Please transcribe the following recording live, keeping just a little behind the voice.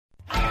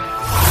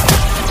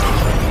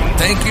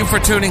Thank you for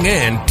tuning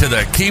in to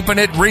the Keeping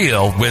It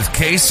Real with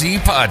KC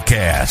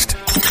podcast,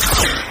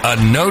 a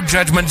no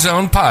judgment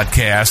zone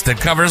podcast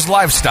that covers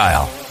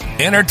lifestyle,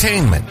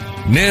 entertainment,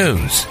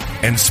 news,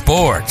 and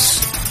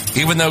sports.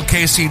 Even though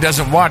KC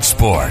doesn't watch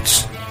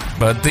sports,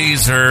 but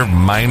these are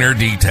minor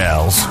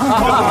details.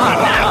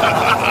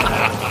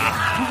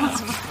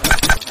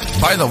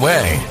 By the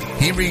way,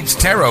 he reads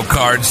tarot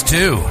cards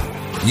too.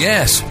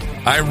 Yes,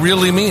 I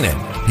really mean it.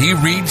 He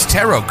reads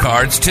tarot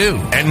cards too.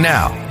 And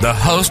now, the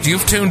host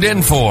you've tuned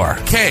in for,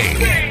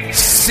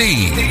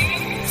 KC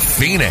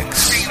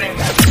Phoenix.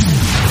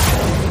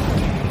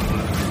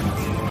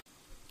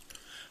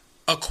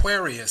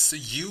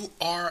 Aquarius, you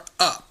are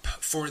up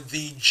for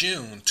the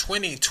June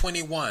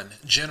 2021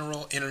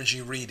 General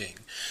Energy Reading.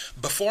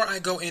 Before I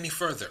go any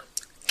further,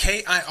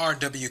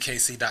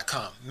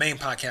 KIRWKC.com, main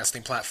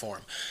podcasting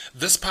platform.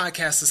 This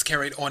podcast is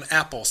carried on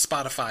Apple,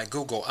 Spotify,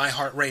 Google,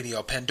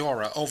 iHeartRadio,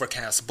 Pandora,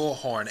 Overcast,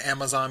 Bullhorn,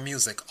 Amazon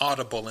Music,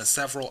 Audible, and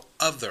several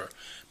other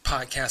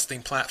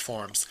podcasting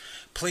platforms.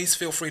 Please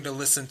feel free to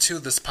listen to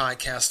this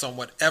podcast on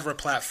whatever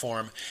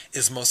platform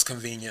is most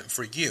convenient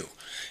for you.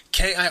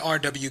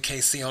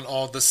 KIRWKC on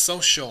all the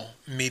social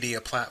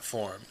media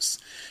platforms.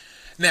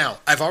 Now,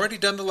 I've already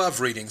done the love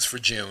readings for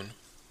June.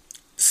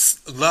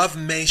 Love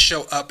may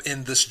show up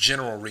in this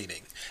general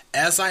reading.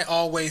 As I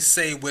always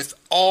say with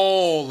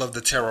all of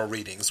the tarot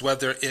readings,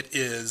 whether it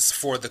is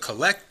for the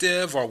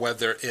collective or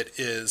whether it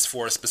is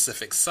for a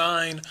specific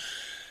sign,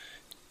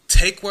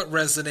 take what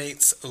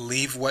resonates,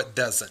 leave what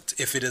doesn't.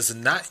 If it is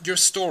not your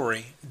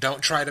story, don't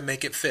try to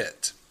make it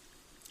fit.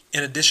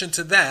 In addition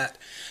to that,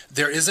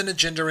 there is an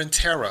agenda in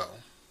tarot.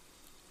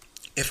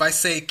 If I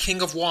say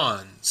King of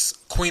Wands,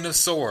 Queen of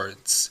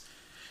Swords,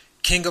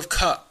 King of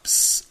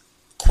Cups,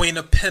 Queen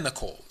of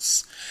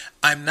Pentacles,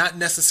 I'm not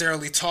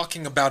necessarily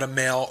talking about a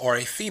male or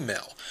a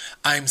female.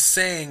 I'm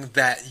saying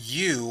that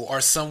you or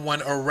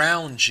someone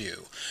around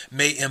you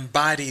may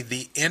embody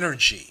the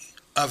energy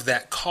of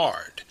that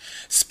card.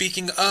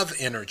 Speaking of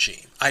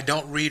energy, I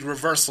don't read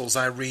reversals,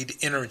 I read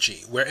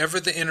energy. Wherever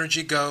the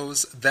energy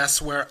goes,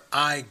 that's where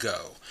I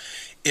go.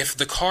 If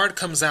the card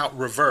comes out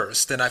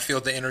reversed and I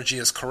feel the energy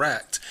is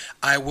correct,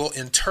 I will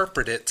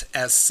interpret it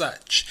as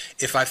such.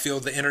 If I feel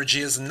the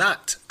energy is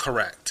not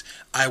correct,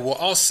 I will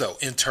also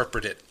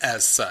interpret it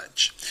as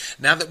such.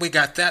 Now that we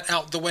got that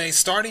out the way,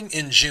 starting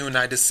in June,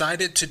 I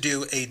decided to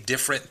do a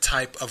different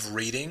type of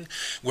reading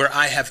where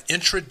I have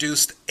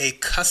introduced a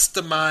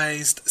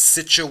customized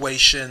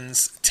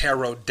situations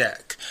tarot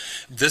deck.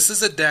 This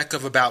is a deck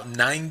of about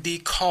 90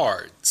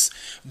 cards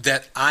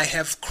that I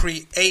have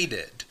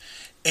created,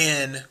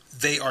 and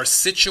they are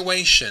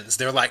situations.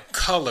 They're like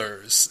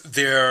colors.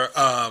 They're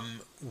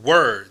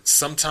words.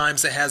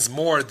 Sometimes it has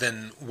more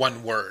than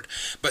one word.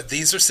 But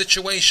these are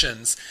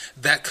situations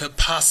that could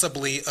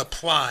possibly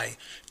apply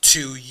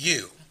to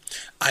you.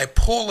 I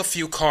pull a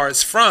few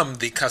cards from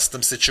the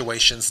custom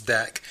situations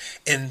deck,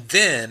 and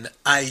then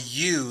I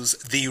use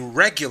the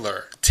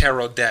regular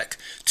tarot deck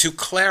to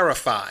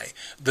clarify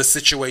the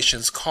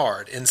situations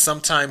card. And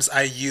sometimes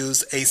I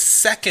use a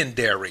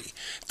secondary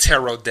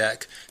tarot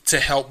deck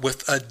to help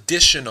with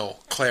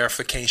additional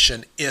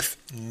clarification if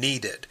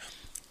needed.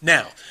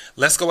 Now,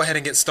 let's go ahead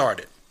and get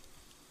started.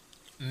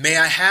 May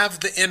I have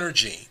the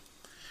energy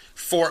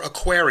for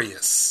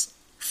Aquarius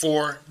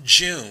for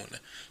June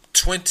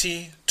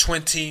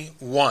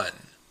 2021.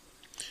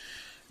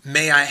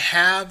 May I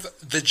have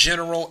the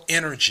general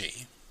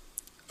energy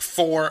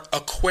for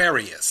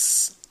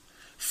Aquarius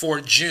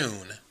for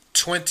June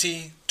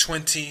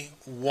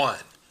 2021.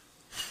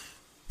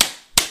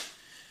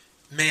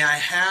 May I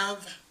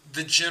have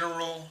the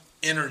general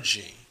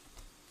energy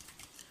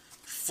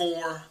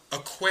for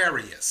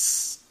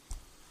Aquarius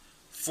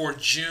for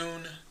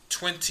June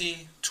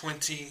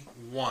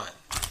 2021.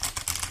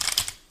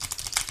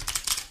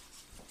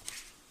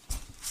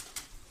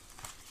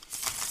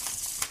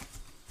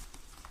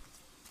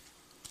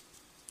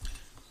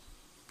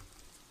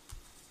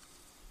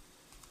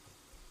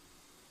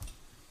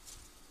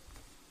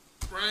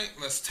 Right,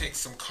 let's take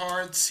some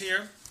cards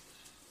here.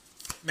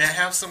 May I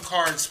have some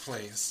cards,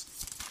 please?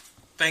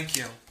 Thank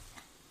you.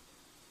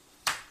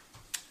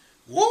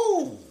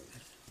 Woo!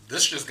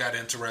 This just got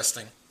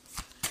interesting.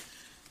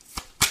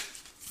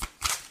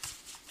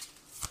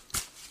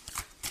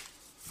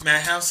 May I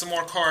have some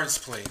more cards,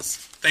 please?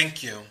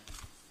 Thank you.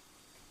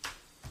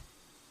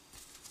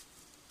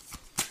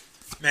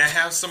 May I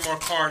have some more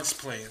cards,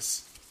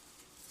 please?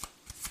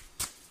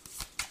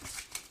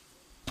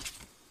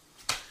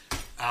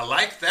 I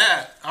like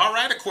that. All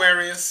right,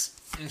 Aquarius.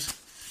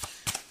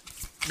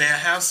 May I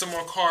have some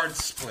more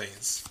cards,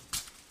 please?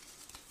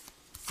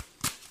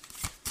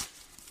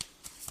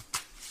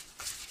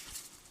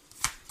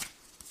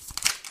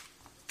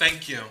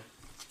 Thank you.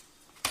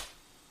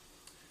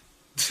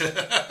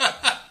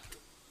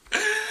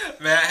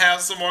 May I have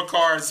some more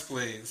cards,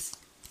 please?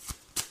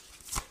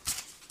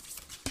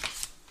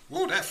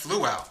 Woo, that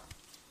flew out.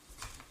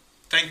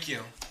 Thank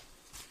you.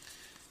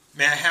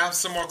 May I have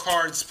some more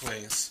cards,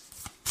 please?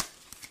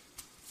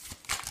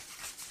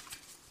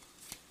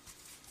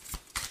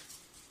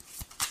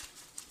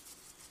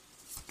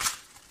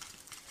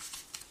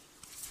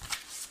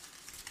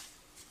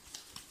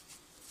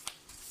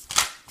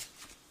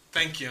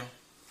 Thank you.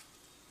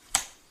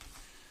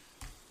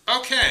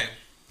 Okay.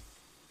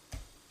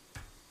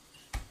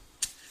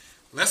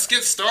 Let's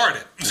get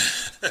started.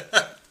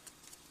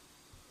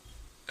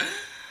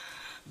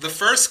 The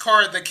first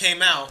card that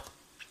came out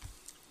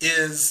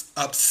is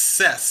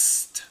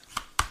obsessed.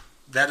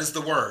 That is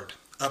the word,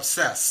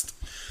 obsessed.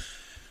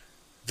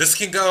 This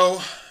can go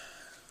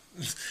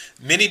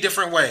many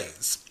different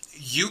ways.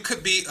 You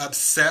could be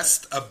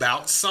obsessed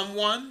about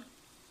someone,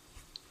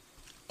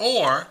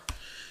 or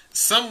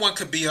someone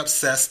could be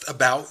obsessed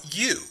about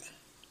you.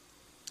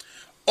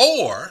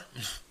 Or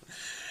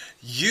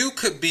you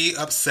could be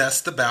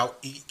obsessed about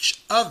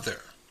each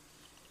other.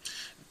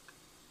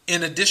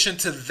 In addition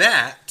to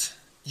that,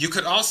 you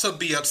could also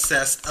be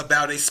obsessed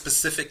about a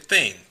specific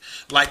thing,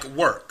 like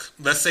work.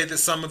 Let's say that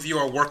some of you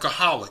are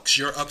workaholics.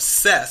 You're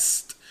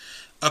obsessed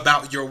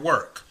about your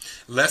work.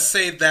 Let's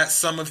say that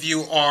some of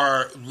you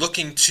are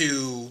looking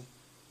to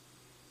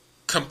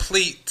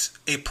complete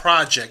a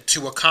project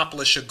to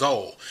accomplish a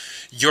goal.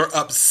 You're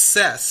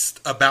obsessed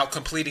about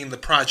completing the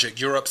project.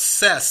 You're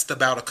obsessed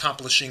about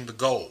accomplishing the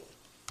goal.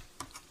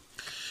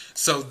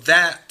 So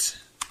that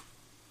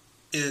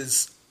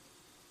is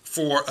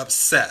for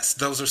obsessed.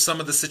 Those are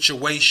some of the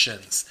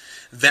situations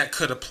that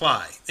could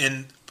apply.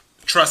 And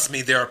trust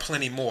me, there are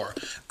plenty more.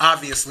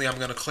 Obviously, I'm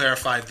going to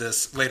clarify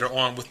this later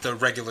on with the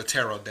regular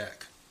tarot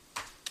deck.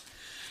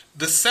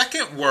 The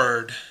second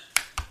word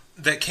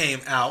that came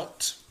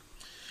out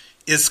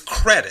is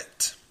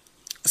credit.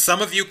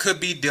 Some of you could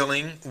be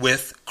dealing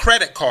with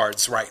credit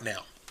cards right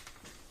now,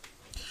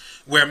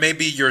 where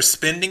maybe you're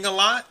spending a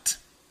lot,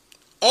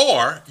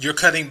 or you're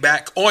cutting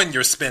back on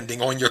your spending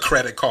on your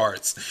credit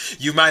cards.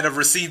 You might have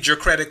received your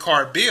credit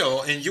card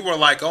bill and you were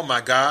like, oh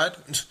my God,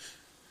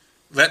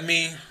 let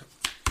me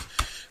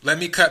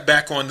cut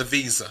back on the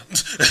Visa.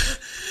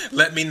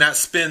 Let me not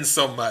spend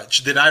so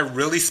much. Did I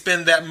really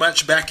spend that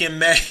much back in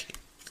May?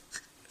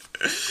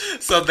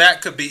 So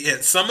that could be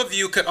it. Some of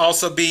you could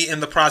also be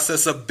in the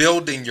process of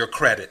building your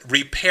credit,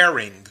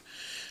 repairing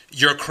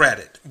your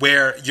credit,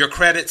 where your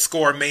credit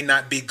score may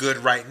not be good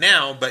right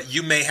now, but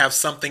you may have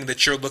something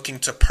that you're looking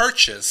to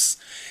purchase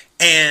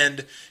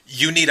and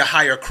you need a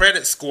higher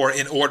credit score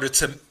in order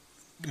to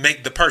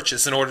make the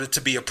purchase, in order to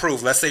be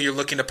approved. Let's say you're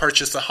looking to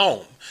purchase a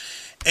home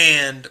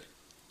and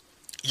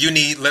you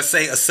need, let's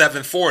say, a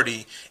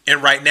 740,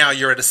 and right now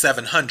you're at a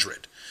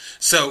 700.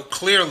 So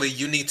clearly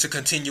you need to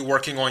continue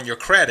working on your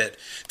credit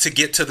to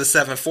get to the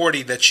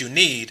 740 that you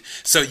need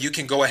so you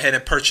can go ahead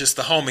and purchase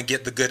the home and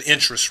get the good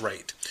interest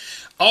rate.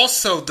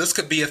 Also, this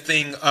could be a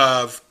thing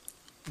of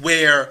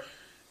where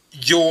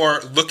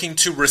you're looking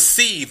to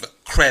receive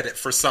credit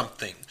for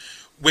something,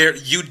 where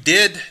you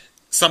did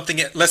something,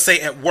 let's say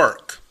at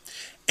work,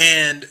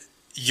 and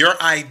your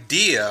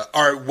idea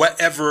or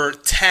whatever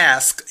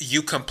task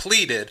you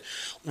completed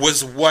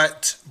was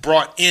what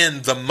brought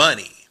in the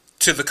money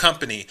to the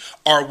company,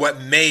 or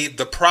what made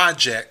the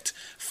project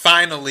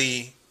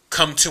finally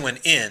come to an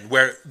end,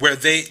 where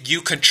you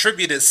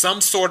contributed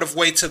some sort of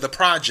way to the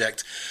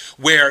project,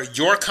 where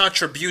your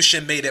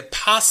contribution made it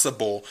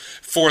possible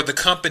for the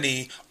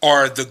company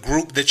or the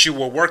group that you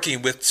were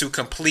working with to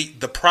complete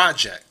the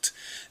project.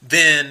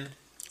 Then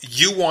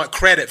you want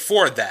credit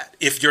for that.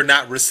 If you're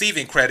not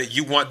receiving credit,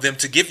 you want them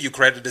to give you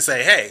credit to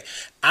say, hey,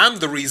 I'm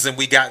the reason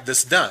we got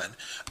this done.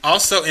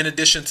 Also, in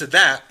addition to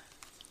that,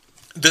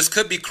 this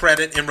could be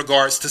credit in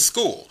regards to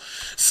school.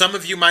 Some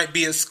of you might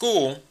be at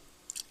school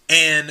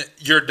and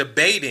you're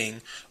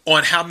debating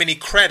on how many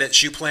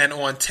credits you plan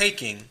on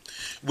taking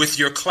with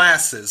your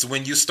classes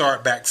when you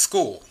start back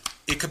school.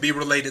 It could be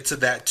related to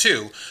that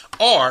too.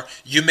 Or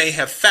you may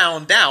have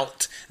found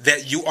out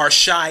that you are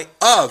shy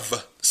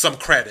of some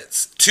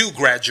credits to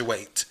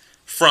graduate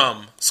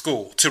from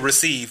school, to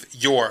receive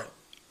your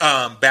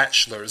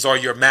bachelor's or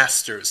your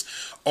master's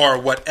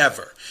or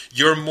whatever.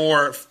 You're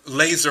more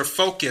laser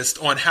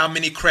focused on how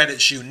many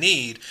credits you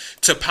need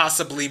to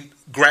possibly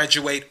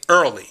graduate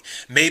early.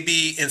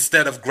 Maybe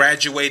instead of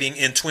graduating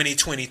in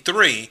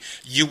 2023,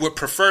 you would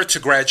prefer to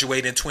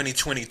graduate in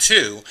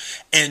 2022,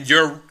 and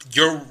you're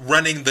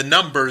running the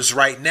numbers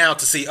right now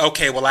to see,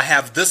 okay, well, I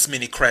have this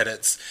many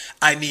credits.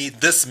 I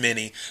need this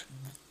many.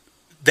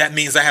 That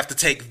means I have to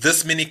take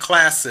this many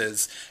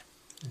classes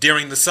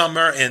during the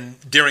summer and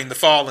during the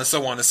fall and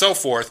so on and so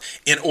forth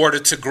in order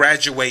to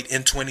graduate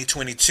in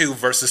 2022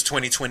 versus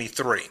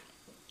 2023.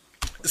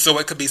 So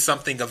it could be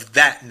something of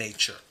that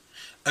nature.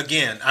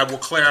 Again, I will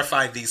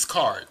clarify these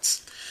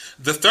cards.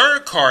 The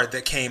third card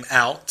that came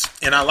out,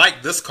 and I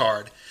like this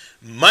card,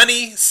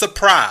 Money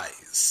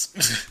Surprise.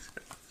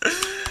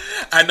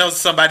 I know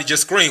somebody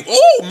just screamed,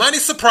 oh, money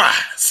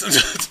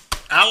surprise.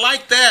 I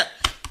like that.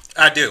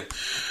 I do.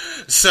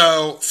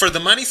 So for the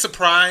money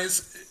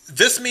surprise,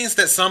 this means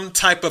that some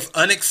type of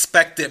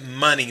unexpected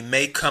money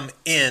may come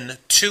in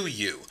to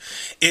you.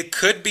 It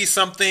could be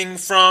something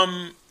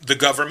from the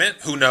government,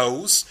 who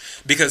knows?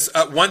 Because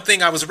one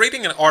thing, I was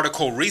reading an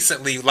article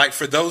recently, like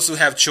for those who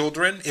have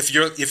children, if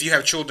you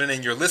have children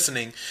and you're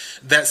listening,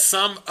 that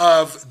some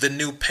of the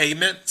new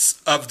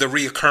payments of the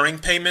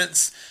reoccurring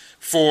payments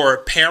for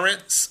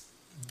parents,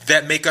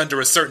 that make under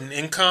a certain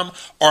income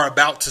are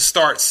about to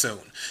start soon.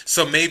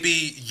 So maybe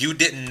you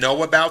didn't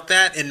know about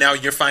that and now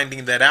you're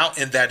finding that out,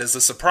 and that is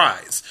a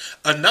surprise.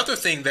 Another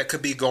thing that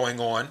could be going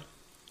on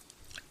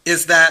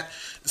is that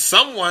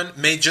someone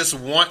may just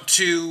want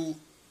to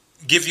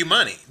give you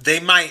money. They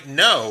might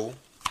know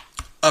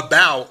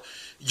about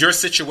your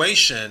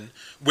situation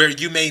where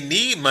you may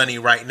need money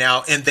right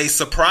now, and they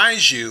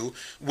surprise you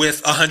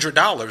with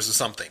 $100 or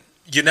something.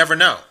 You never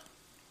know.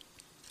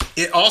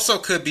 It also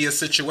could be a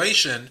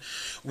situation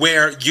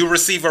where you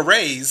receive a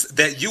raise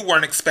that you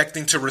weren't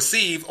expecting to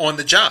receive on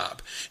the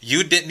job.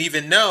 You didn't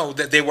even know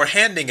that they were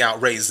handing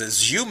out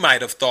raises. You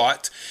might have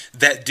thought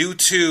that due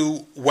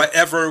to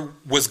whatever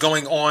was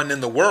going on in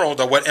the world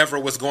or whatever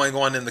was going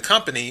on in the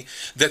company,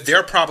 that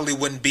there probably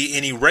wouldn't be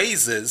any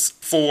raises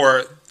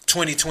for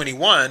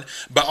 2021,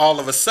 but all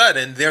of a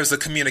sudden there's a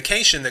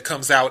communication that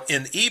comes out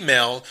in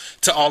email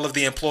to all of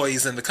the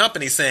employees in the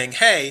company saying,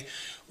 hey,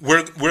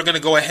 we're going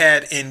to go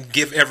ahead and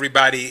give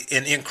everybody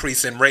an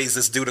increase in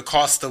raises due to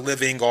cost of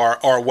living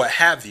or what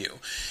have you.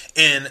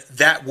 And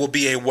that will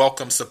be a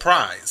welcome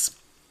surprise.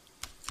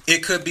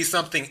 It could be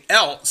something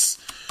else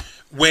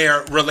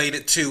where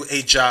related to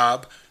a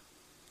job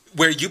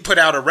where you put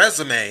out a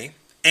resume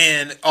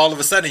and all of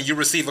a sudden you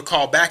receive a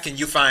call back and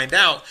you find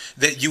out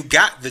that you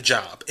got the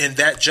job, and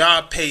that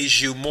job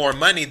pays you more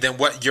money than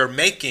what you're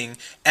making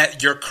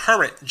at your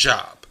current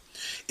job.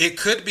 It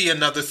could be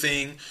another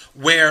thing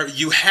where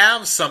you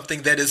have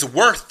something that is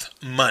worth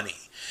money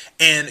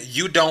and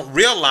you don't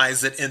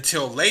realize it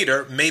until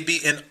later. Maybe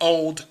an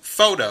old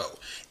photo,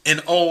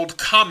 an old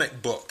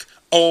comic book,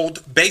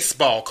 old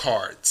baseball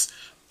cards,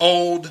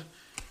 old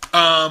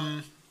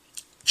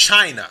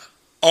china,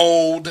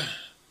 old...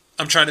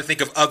 I'm trying to think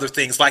of other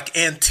things like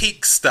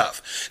antique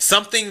stuff.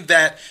 Something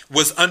that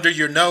was under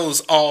your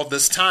nose all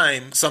this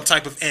time, some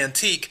type of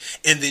antique,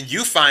 and then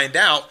you find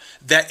out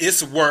that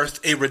it's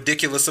worth a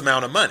ridiculous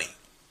amount of money.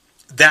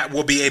 That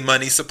will be a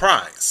money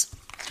surprise.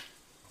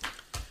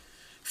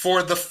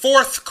 For the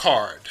fourth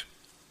card,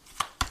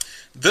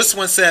 this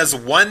one says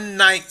one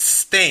night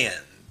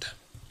stand.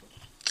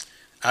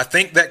 I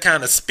think that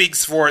kind of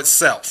speaks for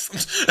itself.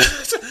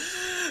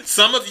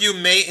 Some of you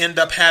may end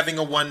up having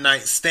a one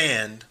night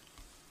stand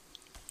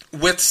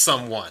with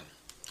someone.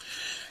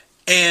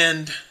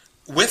 And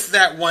with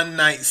that one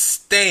night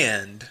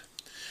stand,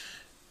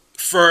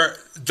 for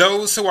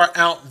those who are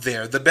out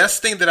there, the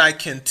best thing that I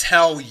can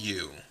tell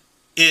you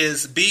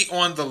is be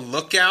on the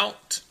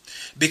lookout,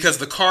 because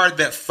the card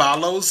that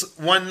follows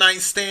one night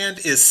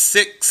stand is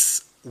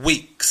 6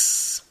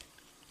 weeks.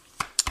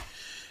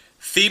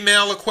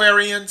 Female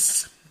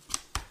Aquarians,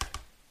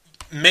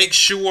 make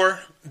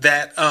sure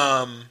that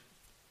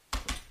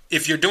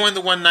if you're doing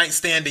the one night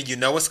stand and you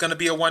know it's going to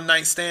be a one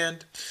night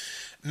stand,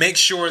 make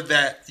sure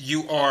that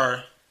you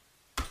are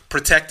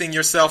protecting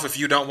yourself if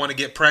you don't want to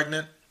get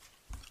pregnant,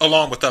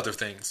 along with other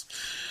things.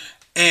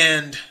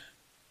 And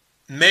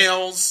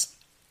males,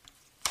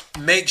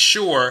 make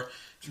sure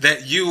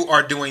that you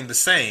are doing the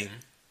same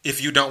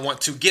if you don't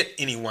want to get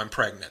anyone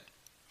pregnant.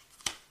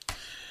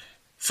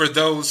 For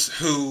those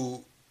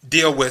who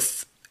deal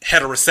with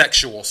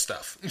heterosexual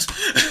stuff,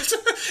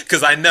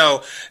 because I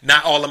know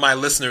not all of my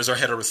listeners are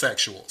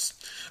heterosexuals,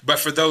 but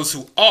for those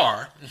who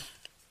are,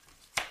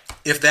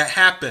 if that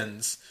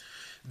happens,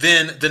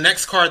 then the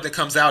next card that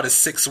comes out is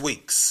 6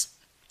 weeks.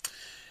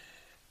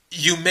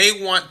 You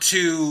may want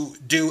to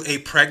do a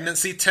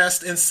pregnancy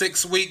test in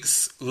 6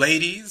 weeks.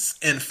 Ladies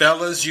and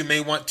fellas, you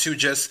may want to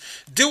just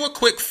do a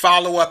quick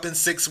follow-up in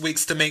 6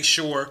 weeks to make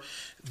sure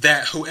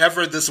that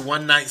whoever this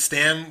one night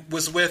stand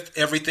was with,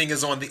 everything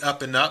is on the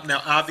up and up.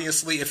 Now,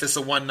 obviously, if it's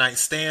a one night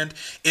stand,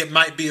 it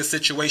might be a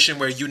situation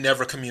where you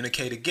never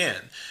communicate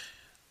again.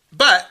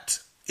 But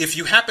if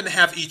you happen to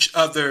have each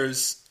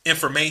other's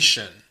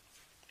information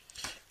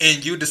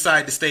and you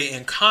decide to stay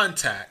in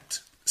contact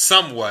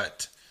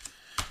somewhat,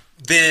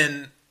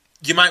 then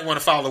you might want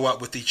to follow up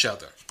with each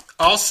other.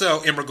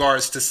 Also, in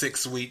regards to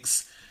 6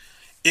 weeks,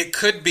 it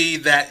could be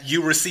that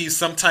you receive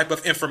some type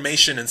of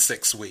information in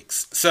 6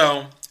 weeks.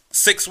 So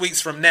 6 weeks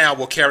from now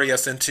will carry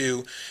us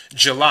into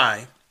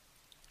July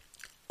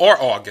or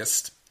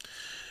August.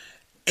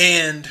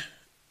 And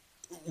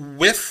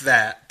with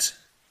that,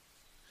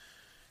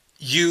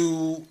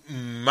 you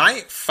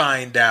might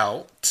find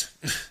out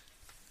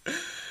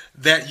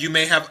that you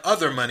may have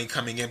other money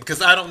coming in,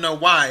 because I don't know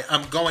why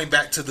I'm going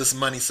back to this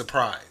money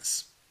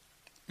surprise.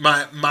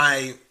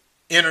 My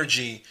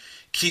energy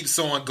keeps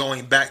on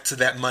going back to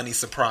that money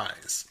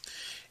surprise.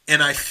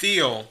 And I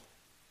feel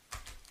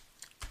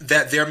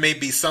that there may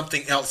be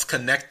something else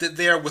connected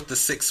there with the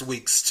 6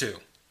 weeks too.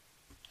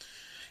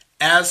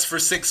 As for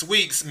 6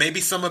 weeks,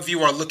 maybe some of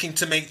you are looking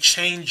to make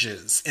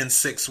changes in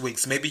 6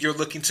 weeks. Maybe you're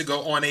looking to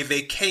go on a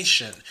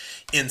vacation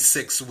in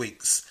 6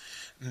 weeks.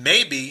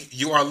 Maybe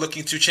you are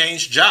looking to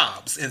change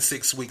jobs in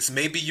 6 weeks.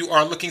 Maybe you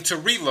are looking to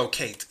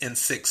relocate in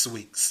 6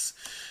 weeks.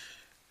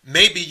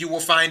 Maybe you will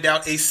find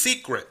out a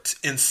secret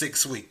in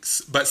 6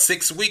 weeks. But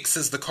 6 weeks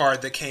is the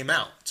card that came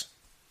out.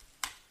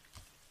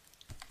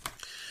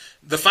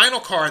 The final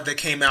card that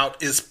came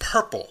out is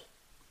purple.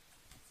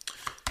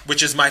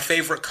 which is my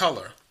favorite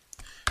color.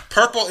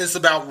 Purple is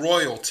about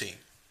royalty.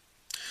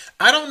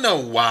 I don't know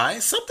why.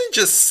 Something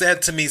just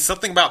said to me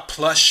something about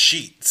plush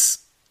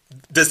sheets.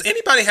 Does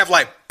anybody have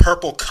like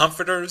purple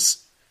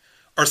comforters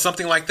or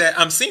something like that?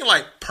 I'm seeing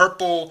like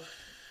purple,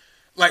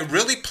 like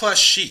really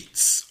plush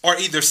sheets, or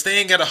either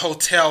staying at a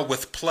hotel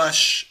with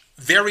plush,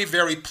 very,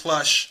 very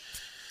plush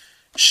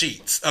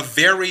sheets. A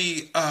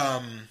very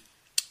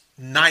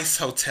nice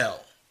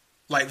hotel,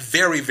 like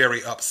very, very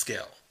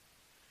upscale.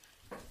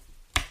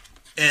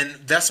 And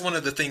that's one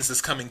of the things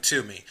that's coming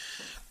to me.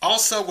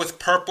 Also with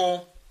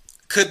purple,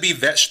 could be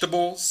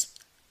vegetables,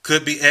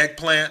 could be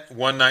eggplant,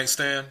 one night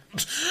stand.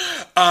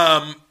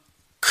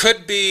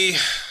 Could be,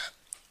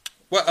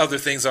 what other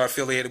things are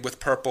affiliated with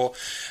purple?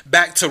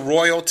 Back to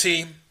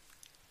royalty,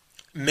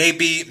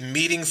 maybe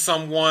meeting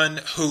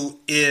someone who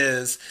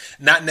is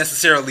not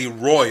necessarily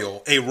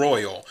a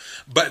royal,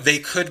 but they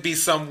could be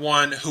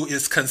someone who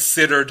is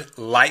considered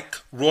like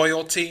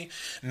royalty.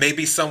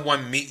 Maybe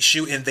someone meets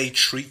you and they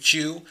treat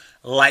you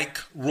like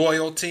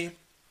royalty.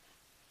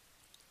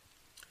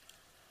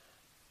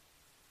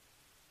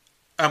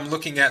 I'm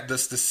looking at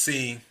this to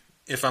see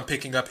if I'm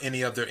picking up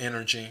any other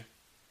energy.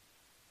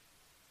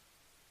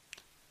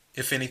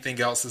 If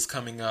anything else is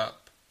coming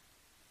up.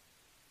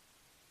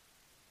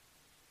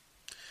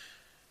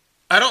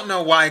 I don't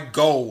know why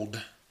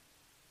gold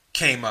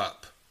came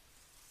up.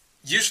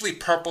 Usually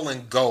purple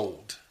and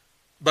gold.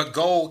 But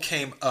gold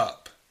came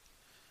up.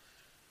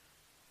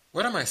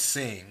 What am I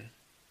seeing?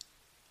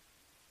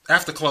 I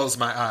have to close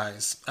my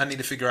eyes. I need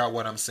to figure out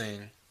what I'm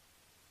seeing.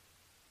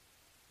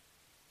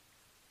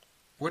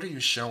 What are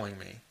you showing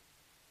me?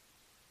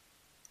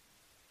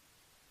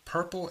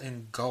 Purple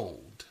and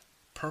gold.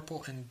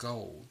 Purple and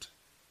gold.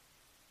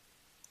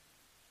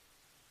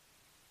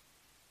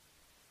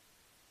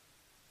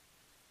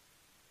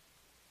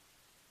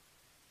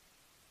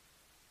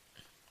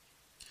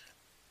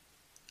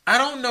 I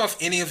don't know if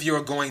any of you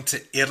are going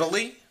to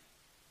Italy.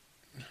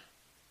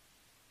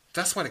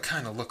 That's what it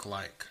kind of looked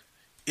like.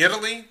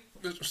 Italy?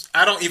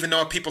 I don't even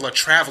know if people are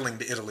traveling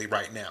to Italy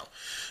right now.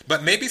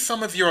 But maybe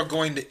some of you are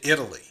going to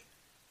Italy.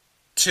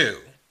 Too.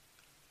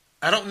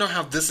 I don't know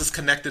how this is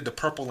connected to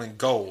purple and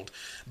gold,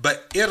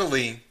 but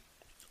Italy,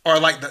 or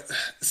like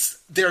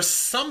there's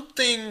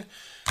something,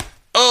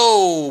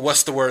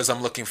 what's the words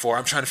I'm looking for?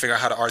 I'm trying to figure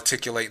out how to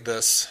articulate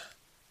this.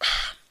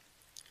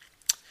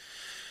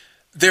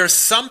 There's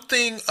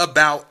something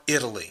about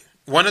Italy,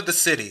 one of the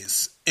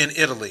cities in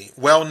Italy,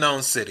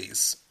 well-known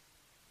cities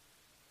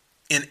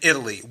in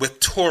Italy with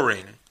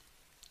touring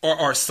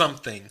or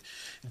something,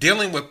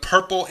 dealing with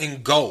purple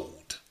and gold.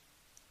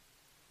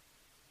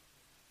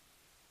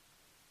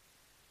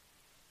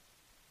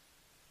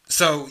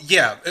 So,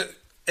 yeah,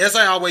 as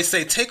I always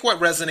say, take what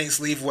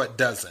resonates, leave what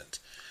doesn't.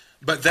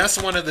 But that's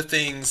one of the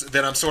things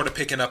that I'm sort of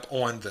picking up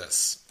on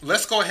this.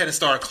 Let's go ahead and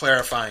start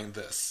clarifying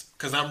this,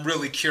 because I'm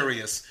really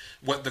curious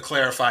what the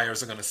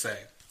clarifiers are going to say.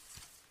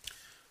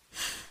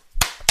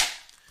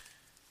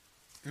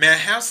 May I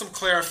have some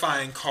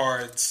clarifying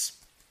cards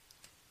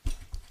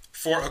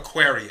for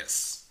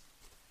Aquarius?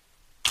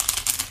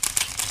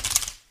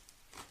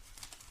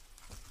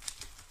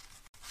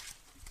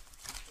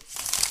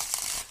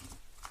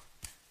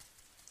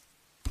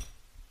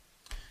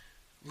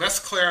 Let's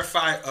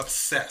clarify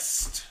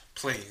obsessed,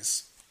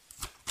 please.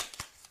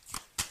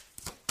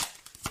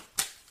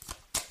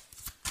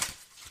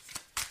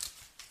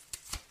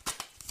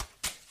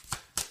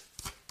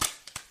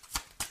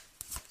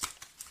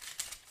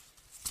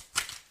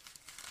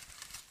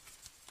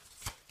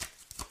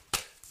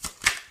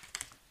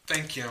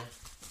 Thank you.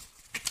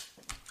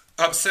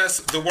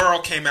 Obsessed, the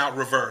world came out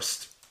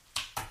reversed.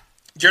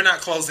 You're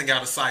not closing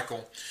out a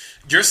cycle.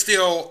 You're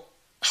still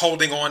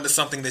holding on to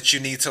something that you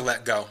need to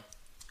let go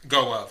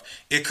of.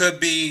 It could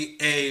be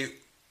a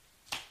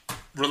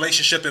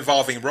relationship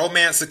involving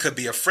romance. It could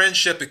be a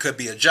friendship. It could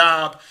be a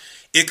job.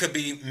 It could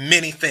be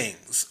many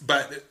things.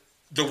 But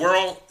the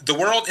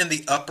world in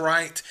the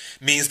upright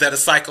means that a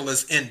cycle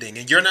is ending.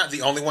 And you're not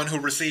the only one who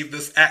received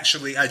this.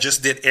 Actually, I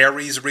just did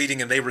Aries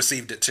reading and they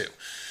received it too.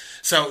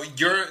 So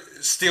you're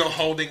still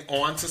holding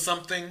on to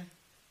something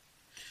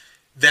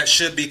that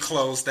should be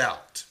closed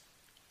out.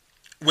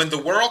 When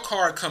the world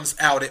card comes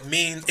out, it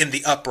means in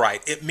the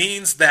upright, it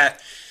means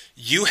that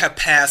you have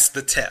passed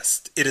the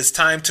test. It is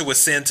time to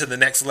ascend to the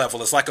next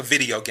level. It's like a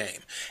video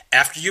game.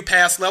 After you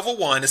pass level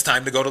 1, it's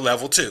time to go to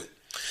level 2.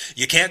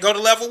 You can't go to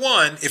level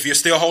 1 if you're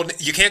still holding.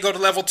 You can't go to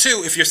level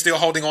 2 if you're still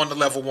holding on to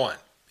level 1.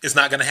 It's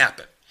not going to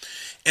happen.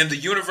 And the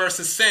universe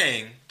is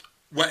saying,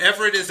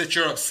 whatever it is that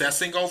you're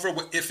obsessing over,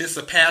 if it's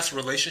a past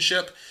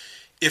relationship,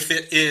 if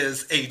it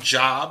is a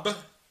job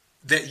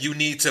that you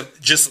need to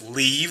just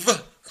leave,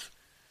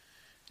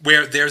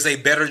 where there's a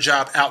better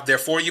job out there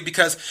for you,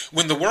 because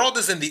when the world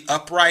is in the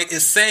upright,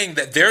 it's saying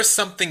that there's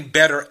something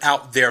better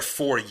out there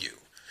for you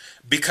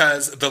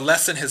because the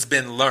lesson has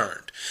been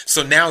learned.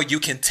 So now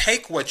you can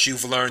take what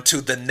you've learned to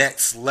the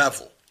next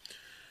level.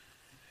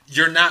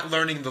 You're not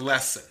learning the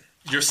lesson.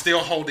 You're still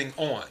holding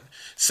on.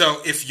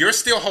 So if you're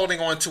still holding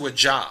on to a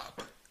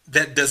job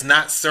that does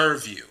not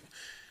serve you,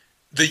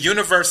 The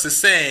universe is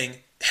saying,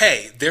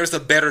 hey, there's a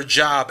better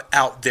job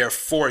out there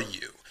for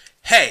you.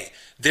 Hey,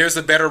 there's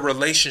a better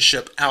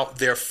relationship out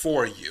there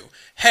for you.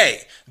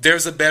 Hey,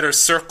 there's a better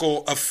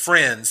circle of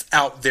friends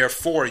out there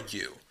for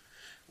you.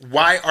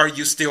 Why are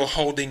you still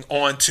holding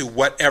on to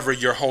whatever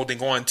you're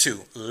holding on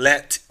to?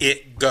 Let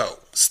it go.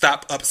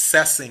 Stop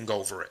obsessing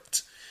over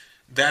it.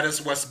 That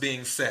is what's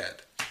being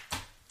said.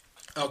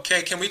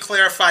 Okay, can we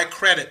clarify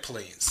credit,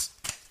 please?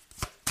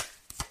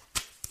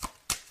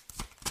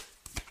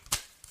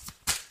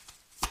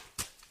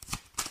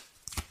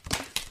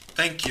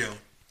 Thank you.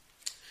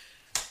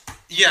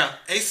 Yeah,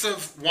 Ace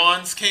of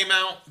Wands came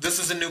out. This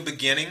is a new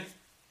beginning.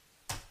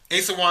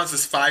 Ace of Wands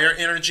is fire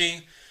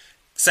energy.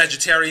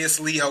 Sagittarius,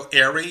 Leo,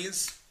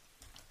 Aries.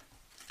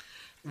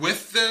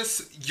 With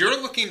this,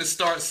 you're looking to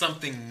start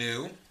something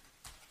new.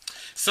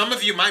 Some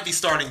of you might be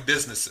starting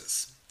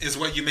businesses, is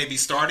what you may be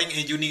starting,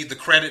 and you need the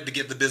credit to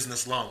get the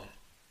business loan,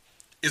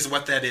 is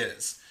what that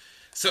is.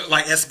 So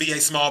like SBA,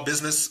 Small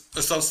Business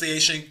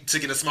Association, to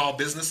get a small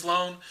business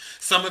loan.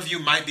 Some of you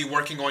might be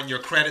working on your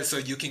credit so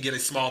you can get a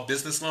small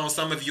business loan.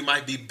 Some of you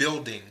might be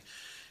building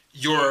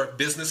your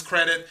business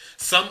credit.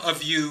 Some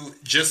of you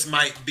just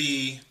might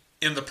be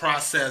in the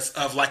process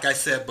of, like I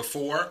said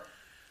before,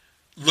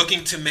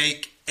 looking to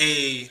make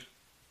a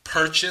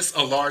purchase,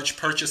 a large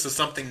purchase of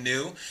something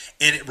new,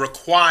 and it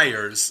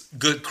requires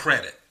good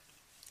credit.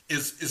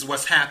 Is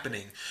what's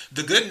happening.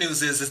 The good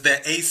news is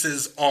that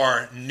aces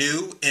are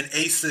new and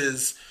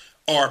aces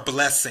are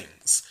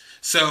blessings.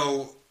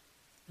 So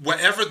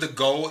whatever the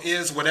goal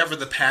is, whatever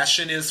the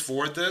passion is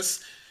for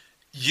this,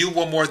 you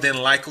will more than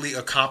likely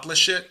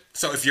accomplish it.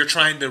 So if you're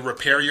trying to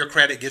repair your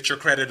credit, get your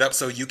credit up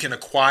so you can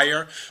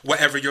acquire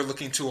whatever you're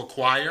looking to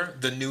acquire,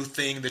 the new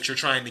thing that you're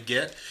trying to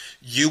get,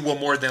 you will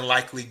more than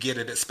likely get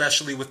it,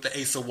 especially with the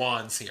Ace of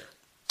Wands here.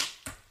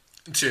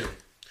 2.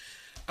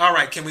 All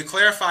right, can we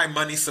clarify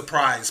money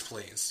surprise,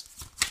 please?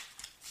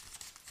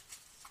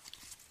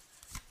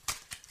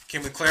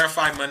 Can we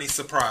clarify money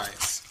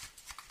surprise?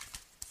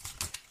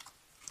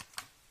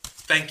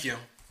 Thank you.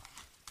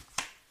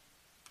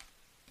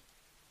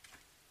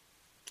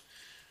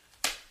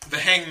 The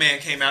Hangman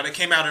came out. It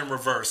came out in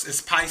reverse.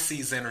 It's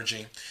Pisces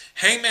energy.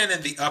 Hangman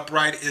in the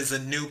upright is a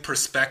new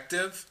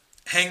perspective.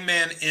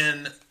 Hangman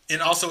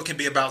and also it can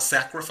be about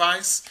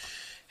sacrifice.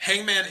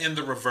 Hangman in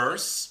the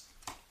reverse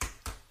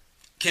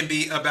can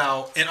be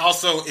about, and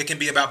also it can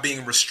be about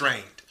being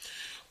restrained.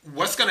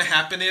 What's going to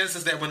happen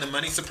is that when the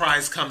money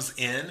surprise comes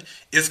in,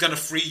 it's going to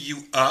free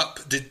you up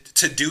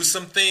to do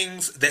some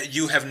things that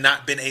you have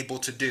not been able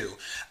to do.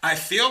 I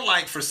feel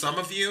like for some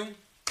of you,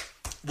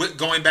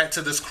 going back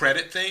to this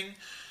credit thing,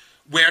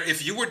 where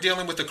if you were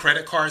dealing with a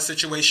credit card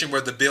situation where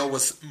the bill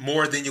was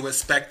more than you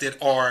expected,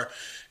 or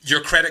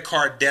your credit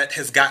card debt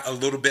has got a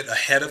little bit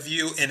ahead of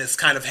you and it's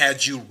kind of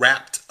had you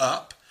wrapped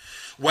up,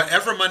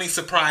 whatever money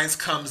surprise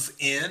comes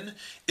in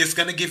is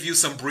going to give you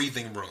some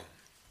breathing room,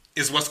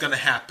 is what's going to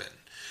happen.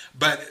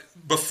 But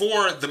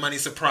before the money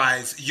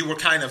surprise, you were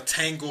kind of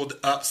tangled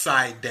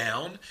upside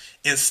down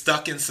and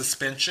stuck in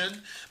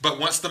suspension. But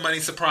once the money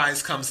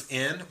surprise comes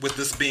in, with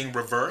this being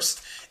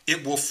reversed,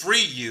 it will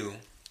free you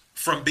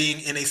from being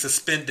in a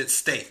suspended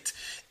state.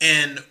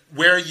 And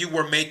where you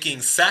were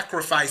making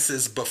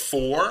sacrifices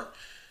before,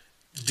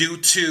 due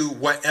to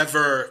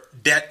whatever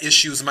debt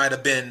issues might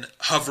have been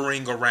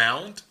hovering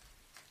around,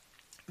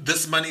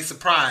 this money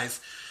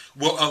surprise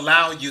will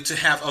allow you to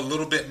have a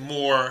little bit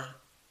more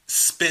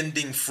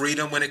spending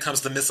freedom when it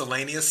comes to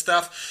miscellaneous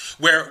stuff,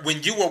 where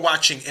when you were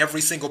watching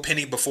every single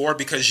penny before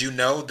because you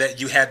know that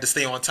you had to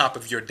stay on top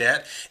of your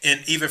debt,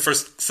 and even for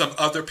some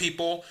other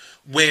people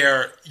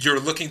where you're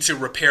looking to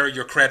repair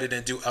your credit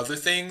and do other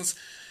things,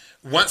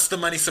 once the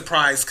money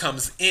surprise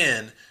comes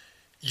in,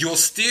 you'll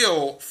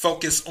still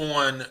focus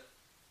on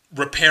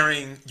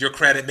repairing your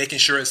credit, making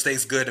sure it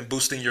stays good and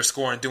boosting your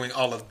score and doing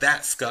all of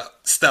that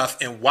stuff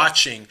and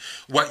watching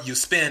what you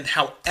spend.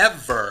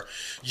 However,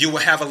 you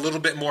will have a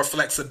little bit more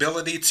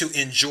flexibility to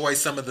enjoy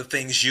some of the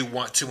things you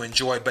want to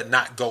enjoy but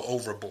not go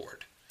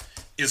overboard,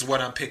 is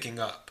what I'm picking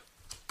up.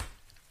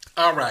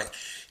 All right.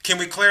 Can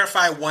we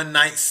clarify one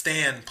night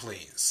stand,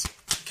 please?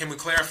 Can we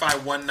clarify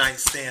one night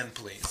stand,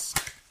 please?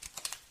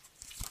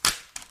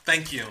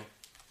 Thank you.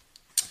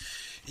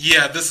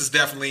 Yeah, this is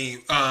definitely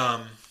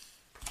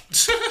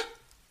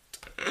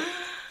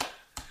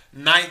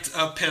Knight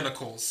of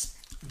Pentacles.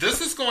 This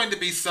is going to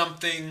be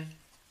something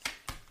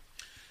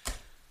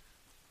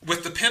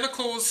with the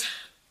Pentacles.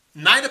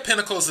 Knight of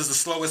Pentacles is the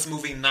slowest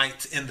moving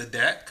knight in the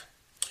deck.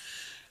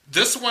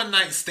 This one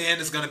night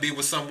stand is going to be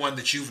with someone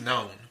that you've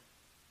known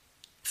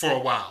for a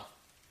while.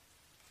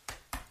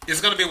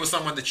 It's going to be with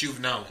someone that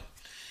you've known.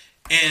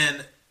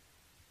 And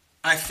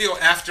I feel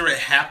after it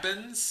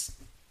happens,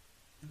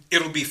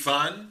 it'll be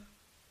fun.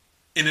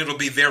 And it'll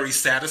be very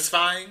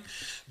satisfying.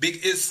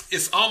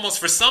 It's almost,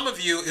 for some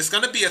of you, it's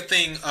going to be a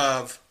thing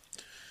of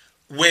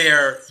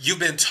where you've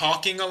been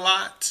talking a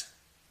lot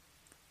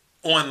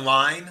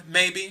online,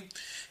 maybe,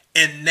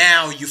 and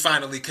now you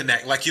finally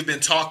connect. Like you've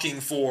been talking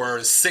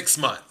for 6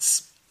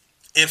 months,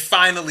 and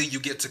finally you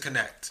get to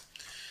connect.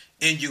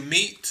 And you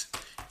meet,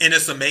 and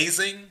it's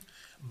amazing,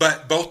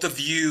 but both of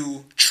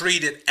you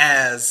treat it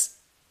as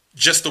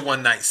just a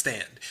one night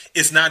stand.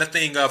 It's not a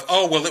thing of,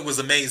 oh, well, it was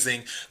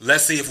amazing.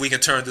 Let's see if we can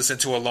turn this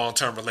into a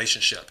long-term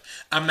relationship.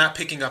 I'm not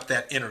picking up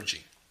that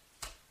energy.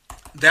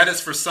 That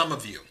is for some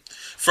of you.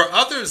 For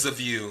others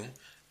of you,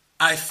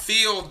 I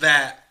feel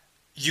that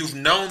you've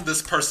known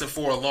this person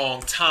for a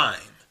long time.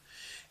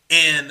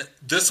 And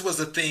this was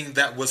a thing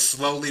that was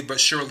slowly but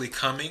surely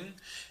coming.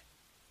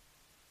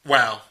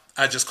 Wow,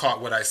 I just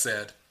caught what I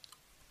said.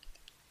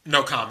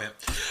 No comment.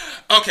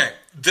 Okay,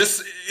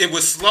 it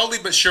was slowly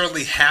but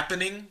surely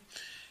happening.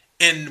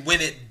 And when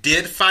it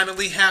did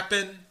finally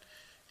happen,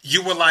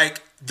 you were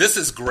like, this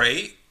is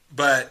great,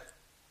 but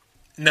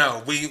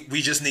no,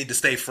 we just need to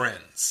stay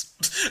friends.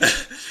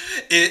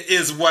 It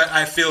is what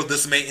I feel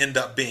this may end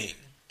up being,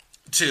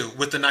 too,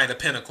 with the Knight of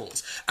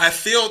Pentacles. I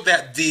feel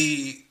that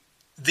the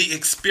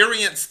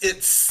experience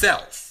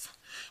itself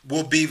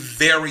will be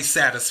very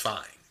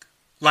satisfying.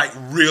 Like,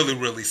 really,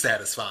 really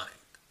satisfying.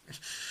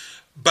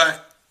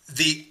 But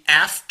the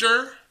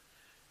after,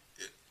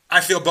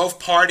 I feel both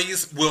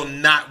parties will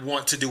not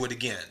want to do it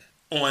again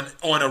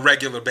on a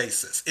regular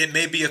basis. It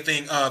may be a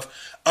thing of,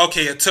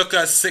 okay, it took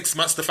us 6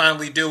 months to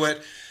finally do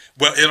it.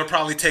 Well, it'll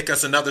probably take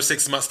us another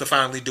 6 months to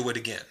finally do it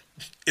again.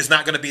 It's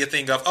not going to be a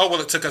thing of, oh,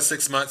 well, it took us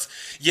 6 months.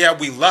 Yeah,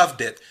 we loved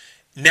it.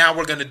 Now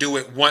we're going to do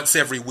it once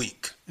every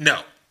week.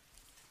 No.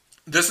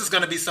 This is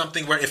going to be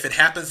something where if it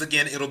happens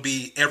again, it'll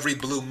be every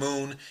blue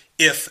moon,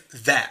 if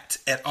that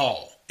at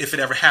all. If it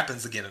ever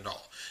happens again at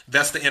all.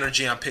 That's the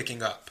energy I'm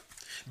picking up.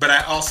 But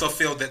I also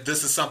feel that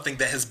this is something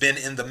that has been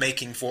in the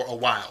making for a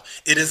while.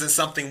 It isn't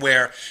something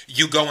where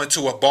you go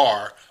into a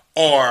bar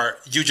or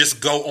you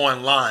just go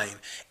online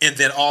and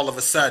then all of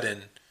a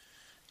sudden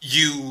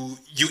you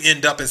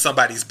end up in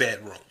somebody's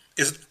bedroom.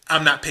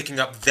 I'm not picking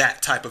up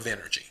that type of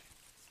energy.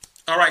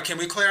 All right, can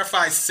we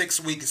clarify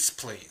 6 weeks,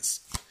 please?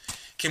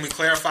 Can we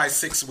clarify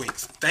 6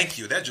 weeks? Thank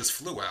you. That just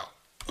flew out.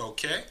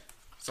 Okay.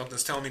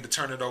 Something's telling me to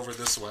turn it over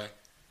this way.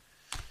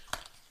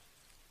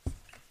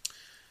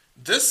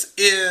 This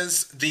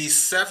is the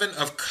 7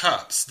 of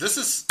Cups. This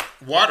is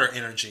water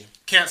energy.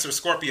 Cancer,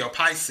 Scorpio,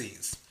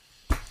 Pisces.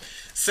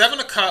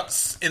 7 of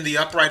Cups in the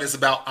upright is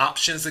about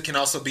options. It can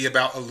also be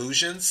about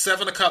illusions.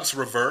 7 of Cups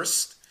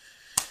reversed,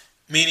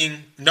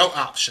 meaning no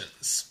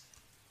options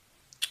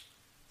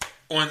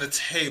on the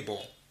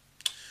table.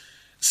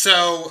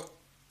 So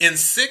in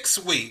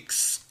 6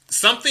 weeks,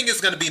 something is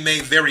going to be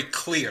made very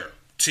clear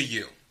to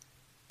you.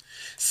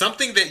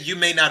 Something that you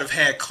may not have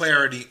had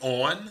clarity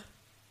on,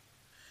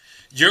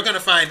 you're going to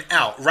find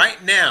out.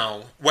 Right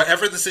now,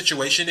 whatever the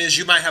situation is,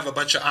 you might have a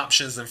bunch of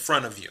options in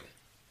front of you.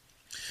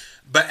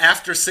 But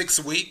after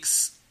 6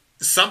 weeks,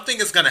 something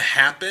is going to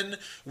happen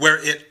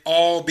where it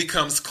all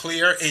becomes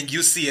clear and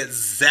you see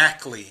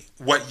exactly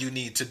what you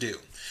need to do.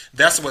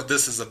 That's what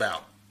this is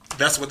about.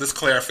 That's what this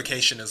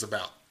clarification is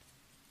about.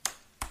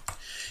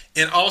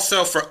 And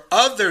also for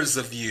others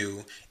of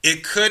you,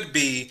 it could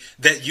be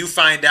that you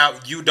find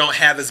out you don't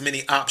have as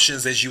many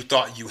options as you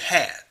thought you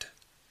had.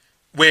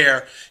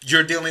 Where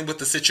you're dealing with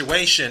the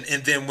situation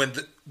and then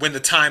when the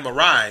time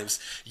arrives,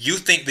 you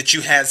think that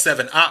you had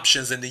 7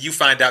 options and then you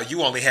find out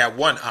you only had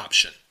 1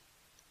 option.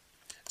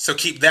 So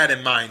keep that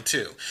in mind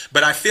too.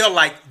 But I feel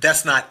like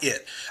that's not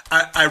it.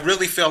 I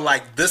really feel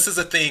like this is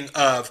a thing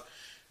of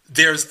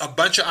there's a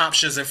bunch of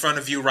options in front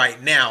of you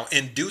right now,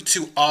 and due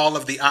to all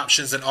of the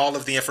options and all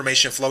of the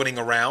information floating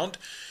around,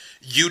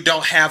 you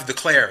don't have the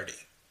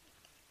clarity.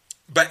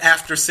 But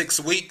after 6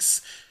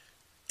 weeks,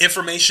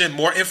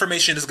 more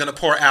information is going to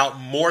pour out,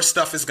 more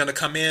stuff is going to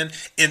come in,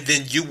 and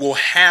then you will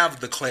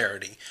have the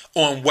clarity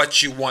on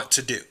what you want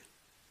to do.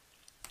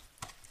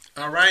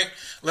 All right,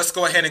 let's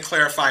go ahead and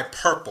clarify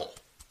purple,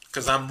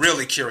 because I'm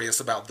really curious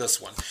about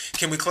this one.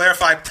 Can we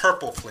clarify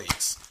purple,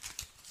 please?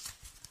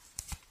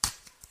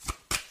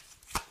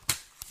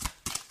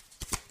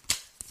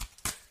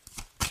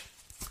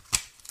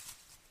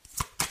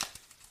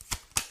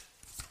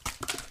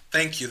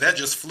 Thank you. That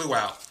just flew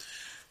out.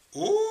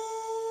 Ooh,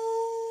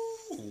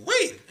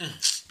 wait.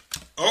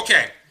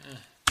 Okay.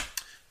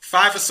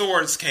 5 of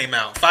Swords came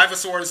out. 5 of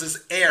Swords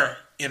is air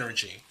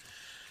energy.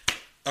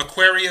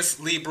 Aquarius,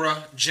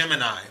 Libra,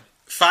 Gemini.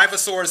 5 of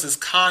Swords is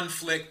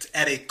conflict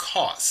at a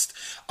cost.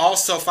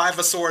 Also, 5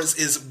 of Swords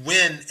is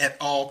win at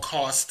all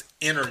cost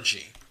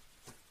energy.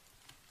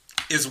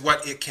 Is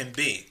what it can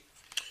be.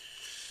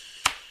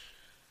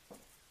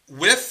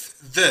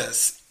 With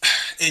this,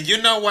 and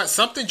you know what?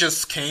 Something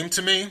just came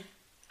to me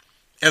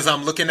as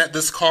I'm looking at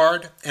this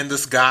card and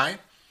this guy.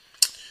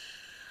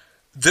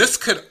 This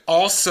could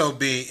also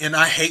be, and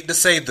I hate to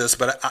say this,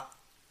 but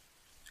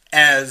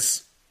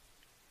as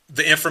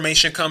the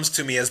information comes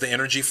to me, as the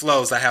energy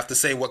flows, I have to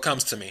say what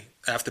comes to me.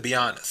 I have to be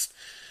honest.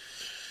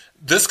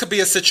 This could be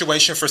a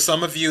situation for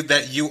some of you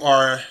that you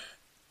are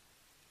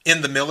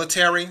in the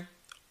military,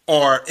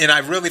 and I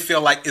really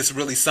feel like it's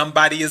really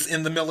somebody is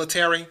in the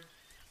military,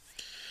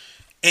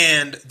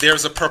 and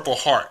there's a purple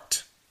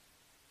heart,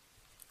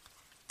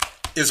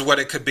 is what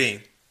it could be.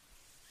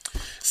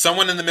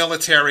 Someone in the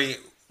military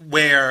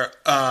where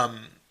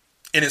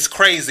And it's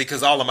crazy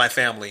because all of my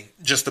family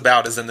just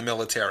about is in the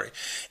military.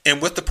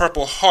 And with the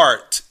Purple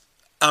Heart,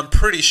 I'm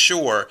pretty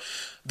sure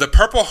the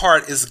Purple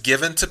Heart is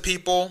given to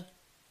people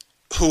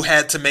who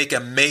had to make a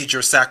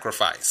major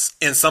sacrifice.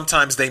 And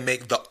sometimes they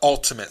make the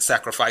ultimate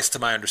sacrifice, to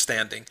my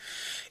understanding,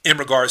 in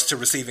regards to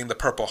receiving the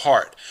Purple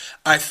Heart.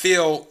 I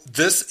feel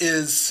this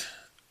is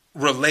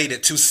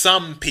related to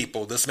some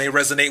people. This may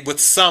resonate with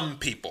some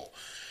people,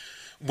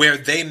 where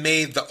they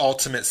made the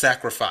ultimate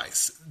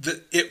sacrifice.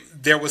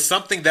 There was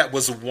something that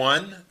was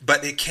won,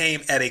 but it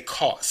came at a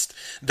cost.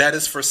 That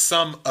is for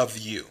some of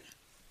you.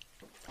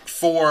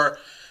 For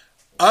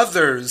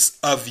others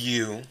of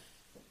you,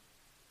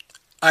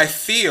 I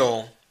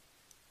feel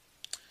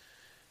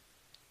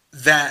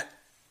that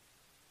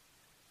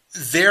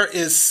there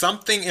is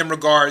something in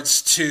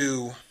regards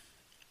to,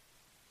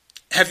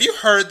 have you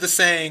heard the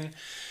saying,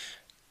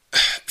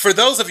 for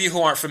those of you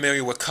who aren't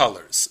familiar with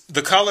colors,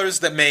 the colors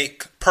that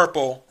make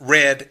purple,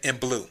 red, and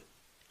blue,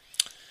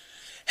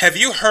 have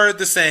you heard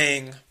the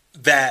saying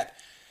that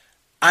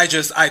I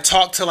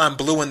talk till I'm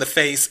blue in the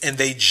face and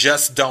they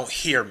just don't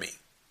hear me?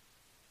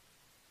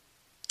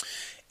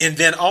 And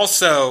then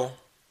also,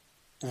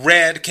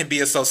 red can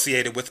be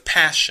associated with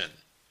passion.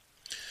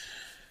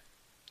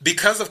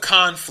 Because of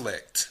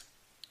conflict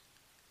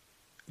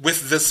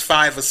with this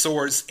Five of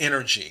Swords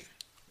energy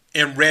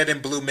and red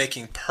and blue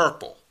making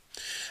purple,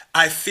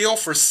 I feel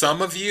for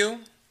some of you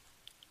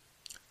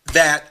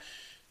that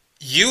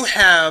you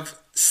have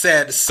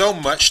said so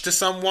much to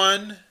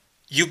someone,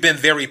 you've been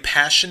very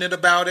passionate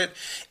about it,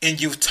 and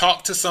you've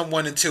talked to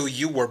someone until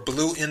you were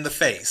blue in the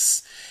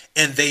face,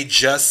 and they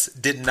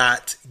just did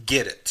not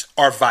get it,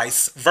 or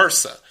vice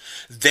versa.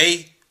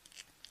 They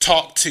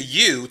talked to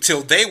you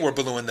till they were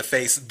blue in the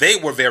face, they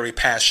were very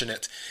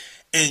passionate,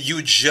 and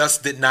you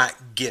just did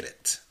not get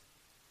it.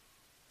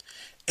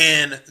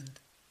 And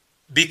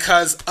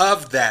because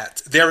of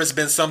that, there has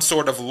been some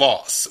sort of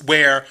loss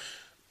where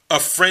a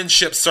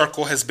friendship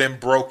circle has been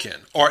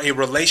broken or a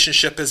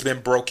relationship has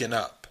been broken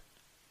up.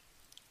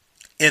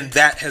 And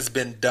that has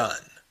been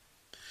done,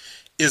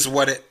 is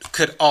what it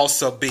could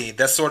also be.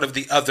 That's sort of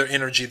the other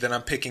energy that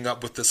I'm picking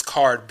up with this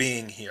card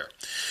being here.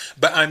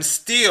 But I'm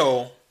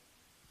still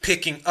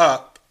picking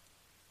up,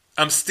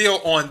 I'm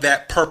still on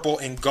that purple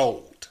and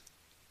gold,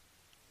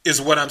 is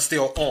what I'm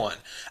still on.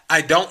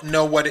 I don't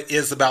know what it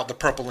is about the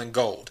purple and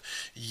gold.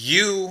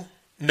 You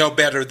know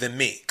better than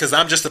me, because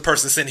I'm just a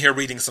person sitting here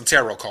reading some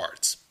tarot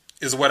cards,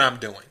 is what I'm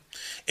doing.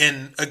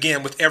 And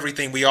again, with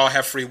everything, we all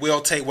have free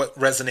will. Take what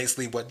resonates,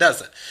 leave what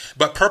doesn't.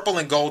 But purple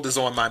and gold is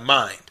on my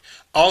mind.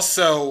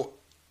 Also,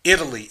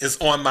 Italy is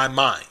on my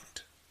mind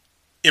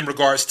in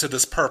regards to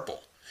this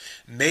purple.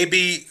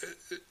 Maybe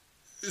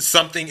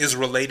something is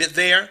related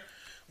there,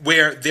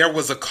 where there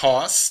was a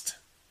cost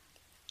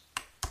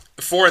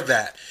for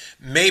that.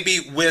 Maybe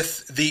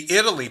with the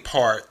Italy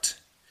part,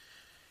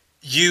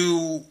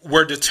 you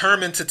were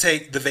determined to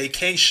take the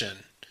vacation,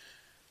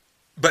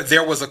 but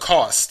there was a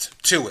cost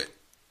to it.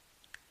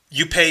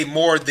 You paid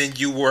more than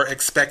you were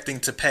expecting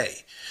to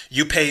pay.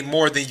 You paid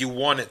more than you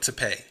wanted to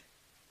pay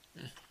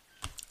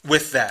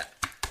with that.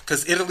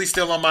 Because Italy's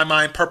still on my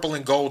mind. Purple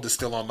and gold is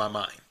still on my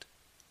mind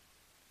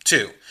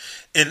too.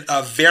 And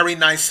a very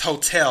nice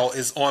hotel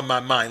is on my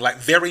mind. Like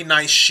very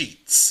nice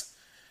sheets,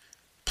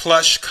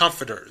 plush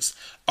comforters,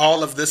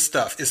 all of this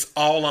stuff is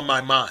all on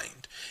my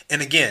mind.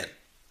 And again,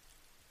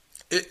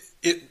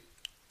 it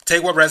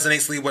take what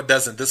resonates, leave what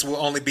doesn't. This will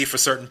only be for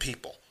certain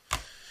people.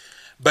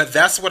 But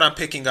that's what I'm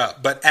picking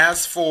up. But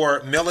as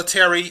for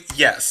military,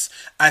 yes,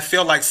 I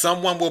feel like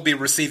someone will be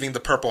receiving the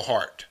Purple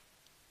Heart,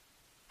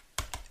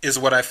 is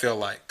what I feel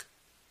like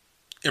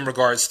in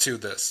regards to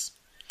this.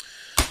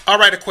 All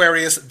right,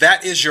 Aquarius,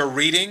 that is your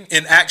reading.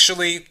 And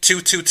actually,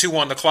 222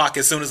 on the clock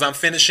as soon as I'm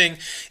finishing.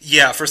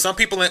 Yeah, for some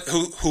people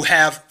who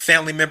have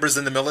family members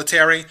in the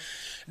military,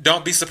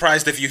 don't be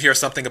surprised if you hear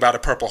something about a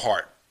Purple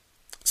Heart.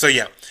 So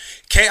yeah,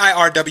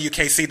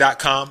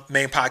 KIRWKC.com,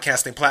 main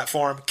podcasting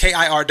platform.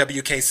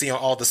 KIRWKC on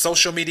all the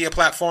social media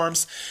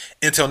platforms.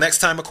 Until next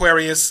time,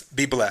 Aquarius,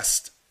 be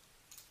blessed.